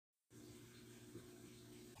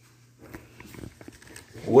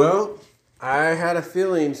Well, I had a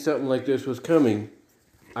feeling something like this was coming.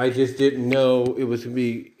 I just didn't know it was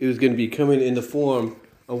going to be coming in the form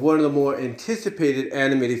of one of the more anticipated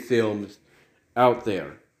animated films out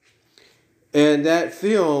there. And that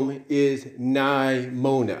film is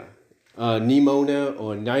Nimona. Nimona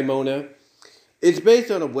or Nimona. It's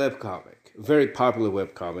based on a webcomic, a very popular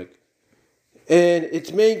webcomic. And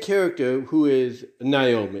its main character, who is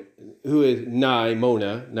Nimona,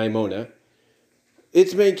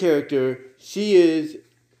 its main character, she is,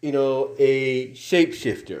 a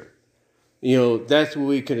shapeshifter. That's what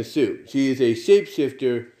we can assume. She is a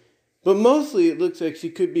shapeshifter, but mostly it looks like she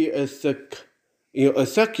could be a succubus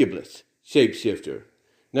shapeshifter.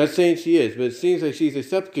 Not saying she is, but it seems like she's a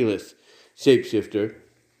succubus shapeshifter.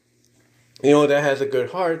 That has a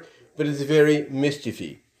good heart, but is very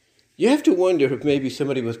mischievy. You have to wonder if maybe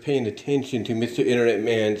somebody was paying attention to Mr. Internet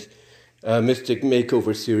Man's Mystic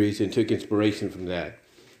Makeover series and took inspiration from that.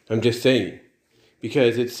 I'm just saying.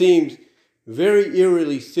 Because it seems very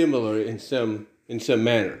eerily similar in some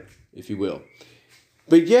manner, if you will.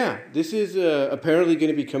 But yeah, this is apparently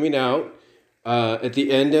going to be coming out at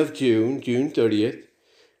the end of June 30th.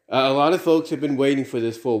 A lot of folks have been waiting for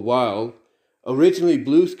this for a while. Originally,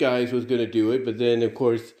 Blue Skies was going to do it, but then, of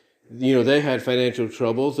course, they had financial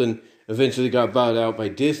troubles and eventually got bought out by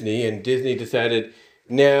Disney, and Disney decided,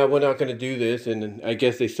 nah, we're not going to do this, and I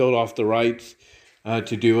guess they sold off the rights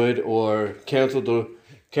to do it, or canceled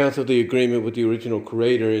the agreement with the original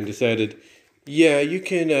creator and decided, yeah, you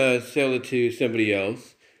can sell it to somebody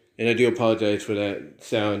else. And I do apologize for that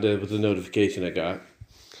sound. That was a notification I got.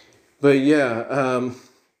 But yeah,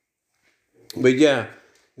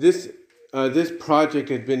 this project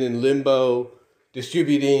has been in limbo,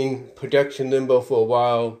 distributing production limbo for a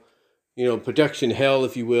while. Production hell,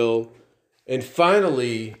 if you will. And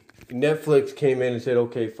finally, Netflix came in and said,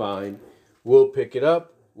 okay, fine. We'll pick it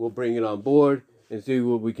up. We'll bring it on board and see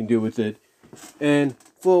what we can do with it. And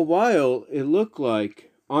for a while, it looked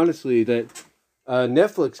like, honestly, that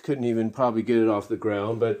Netflix couldn't even probably get it off the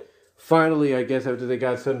ground. But finally, I guess after they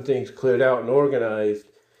got some things cleared out and organized,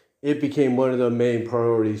 it became one of the main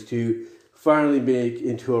priorities to finally make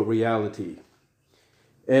into a reality.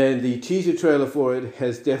 And the teaser trailer for it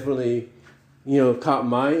has definitely, caught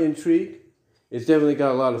my intrigue. It's definitely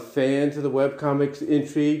got a lot of fans of the webcomics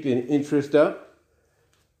intrigued and interest up.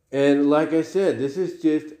 And like I said, this is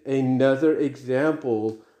just another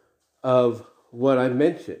example of what I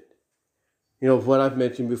mentioned. Of what I've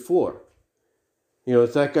mentioned before.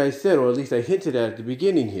 It's like I said, or at least I hinted at the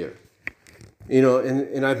beginning here.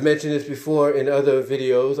 And I've mentioned this before in other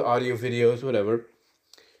videos, audio videos, whatever,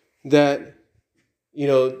 that,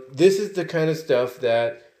 this is the kind of stuff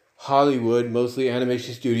that Hollywood, mostly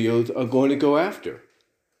animation studios, are going to go after.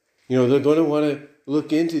 They're going to want to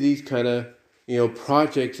look into these kind of,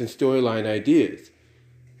 projects and storyline ideas.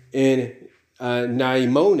 And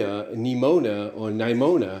Nimona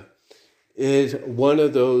is one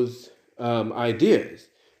of those ideas.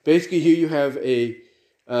 Basically, here you have a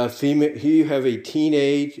female. Here you have a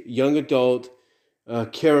teenage, young adult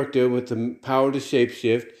character with the power to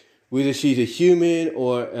shapeshift. Whether she's a human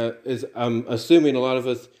or, as I'm assuming, a lot of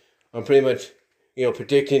us are pretty much,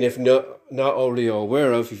 predicting, if not already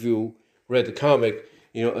aware of, if you read the comic,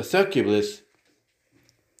 a succubus.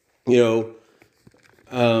 This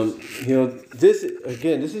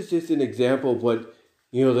is just an example of what,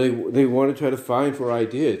 they want to try to find for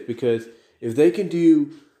ideas, because if they can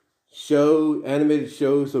do animated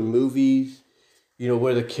shows or movies,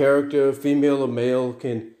 where the character, female or male,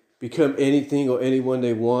 can become anything or anyone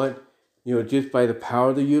they want, just by the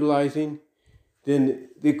power they're utilizing, then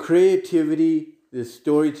the creativity, the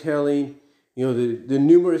storytelling, the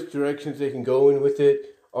numerous directions they can go in with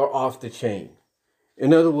it are off the chain.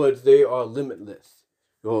 In other words, they are limitless,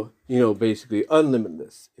 or, basically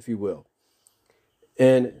unlimitless, if you will.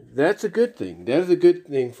 And that's a good thing. That is a good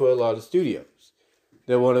thing for a lot of studios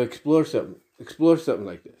that want to explore something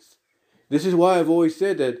like this. This is why I've always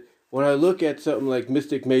said that when I look at something like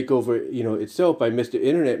Mystic Makeover, itself by Mr.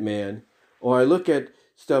 Internet Man, or I look at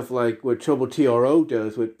stuff like what Trouble TRO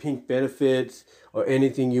does with Pink Benefits or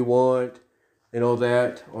Anything You Want and all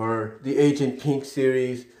that, or the Agent Pink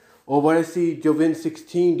series, or what I see Joven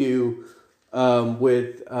 16 do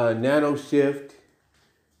with Nano Shift,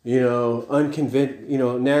 Nano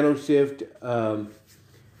Shift,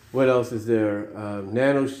 what else is there?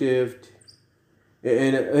 Nano Shift,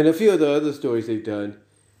 and a few of the other stories they've done,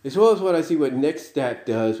 as well as what I see what Nextstat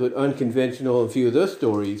does with Unconventional and a few of those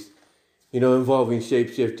stories, involving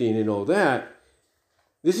shapeshifting and all that.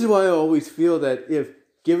 This is why I always feel that if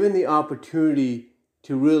given the opportunity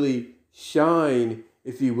to really shine,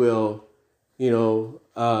 if you will,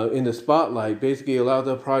 in the spotlight, basically allow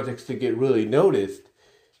their projects to get really noticed,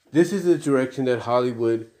 this is the direction that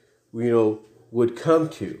Hollywood, would come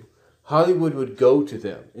to. Hollywood would go to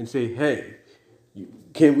them and say, hey,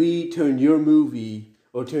 can we turn your movie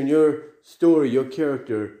or turn your story, your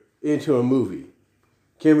character into a movie?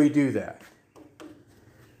 Can we do that?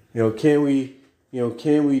 Can we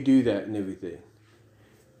do that and everything?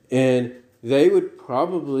 And they would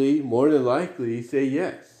probably more than likely say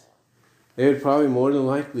yes. They would probably more than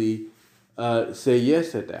likely say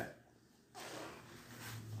yes at that.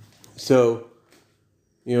 So,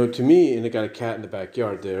 to me, and I got a cat in the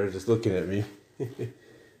backyard there just looking at me.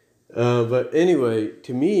 But anyway,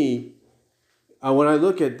 to me, when I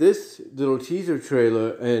look at this little teaser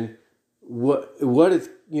trailer and what it's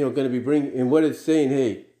going to be bringing, and what it's saying,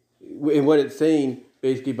 hey, and what it's saying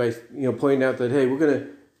basically by pointing out that, hey,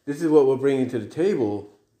 this is what we're bringing to the table.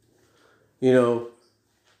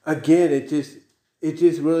 Again, it just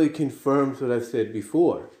really confirms what I've said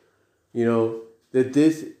before. That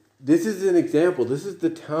this is an example. This is the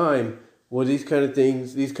time where these kind of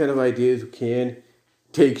things, these kind of ideas can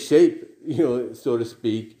take shape, so to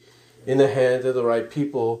speak, in the hands of the right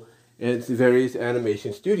people at various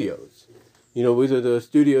animation studios. Whether the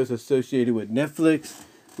studios associated with Netflix,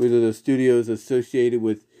 whether the studios associated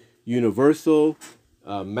with Universal,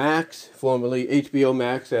 Max, formerly HBO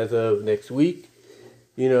Max as of next week,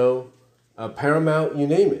 Paramount, you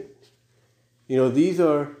name it. These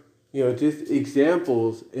are, just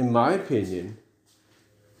examples, in my opinion,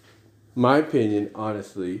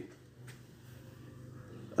 honestly,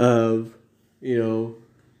 of,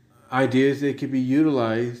 ideas that could be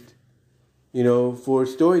utilized, for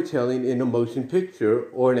storytelling in a motion picture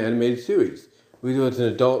or an animated series, whether it's an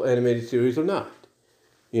adult animated series or not,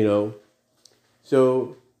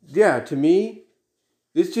 So, yeah, to me,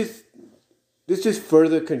 this just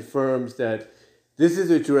further confirms that this is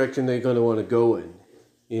the direction they're going to want to go in,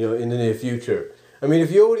 in the near future. I mean,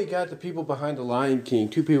 if you already got the people behind The Lion King,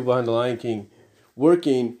 two people behind The Lion King,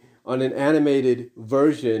 working on an animated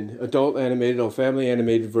version, adult animated or family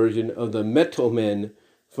animated version of the Metal Men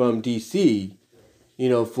from DC,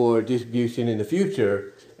 for distribution in the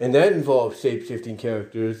future, and that involves shape-shifting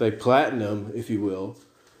characters like Platinum, if you will,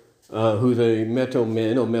 who's a metal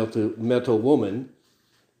man or metal woman,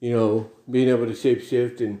 being able to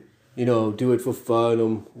shapeshift and, do it for fun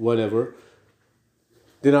or whatever,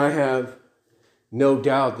 then I have no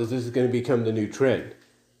doubt that this is going to become the new trend.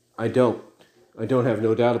 I don't have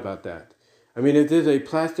no doubt about that. I mean, if there's a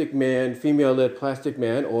plastic man, female-led plastic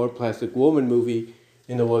man or plastic woman movie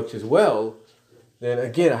in the works as well, then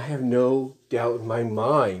again, I have no doubt in my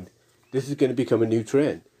mind this is going to become a new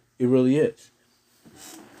trend. It really is.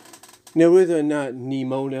 Now, whether or not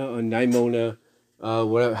Nimona,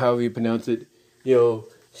 however you pronounce it,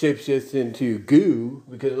 shapeshifts into goo,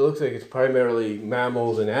 because it looks like it's primarily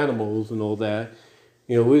mammals and animals and all that,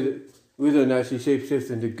 whether or not she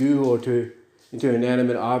shapeshifts into goo or into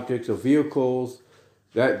inanimate objects or vehicles,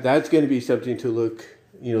 that's going to be something to look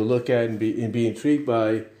at and be intrigued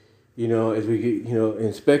by, as we get,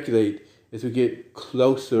 and speculate as we get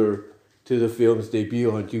closer to the film's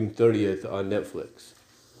debut on June 30th on Netflix.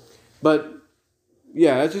 But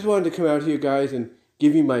yeah, I just wanted to come out here, guys, and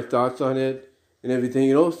give you my thoughts on it and everything,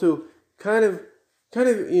 and also kind of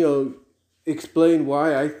explain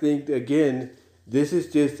why I think, again, this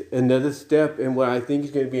is just another step in what I think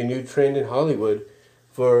is going to be a new trend in Hollywood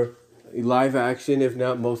for live action, if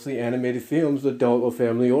not mostly animated films, adult or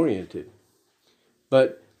family oriented.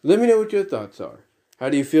 But let me know what your thoughts are. How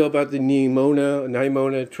do you feel about the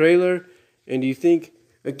Nimona trailer? And do you think,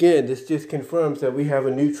 again, this just confirms that we have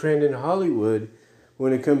a new trend in Hollywood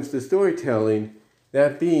when it comes to storytelling,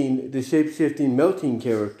 that being the shape-shifting melting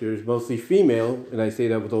characters, mostly female, and I say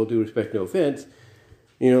that with all due respect, no offense,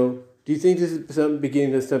 do you think this is some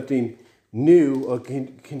beginning of something new or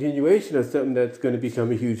continuation of something that's going to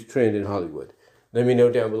become a huge trend in Hollywood? Let me know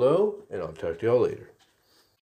down below, and I'll talk to y'all later.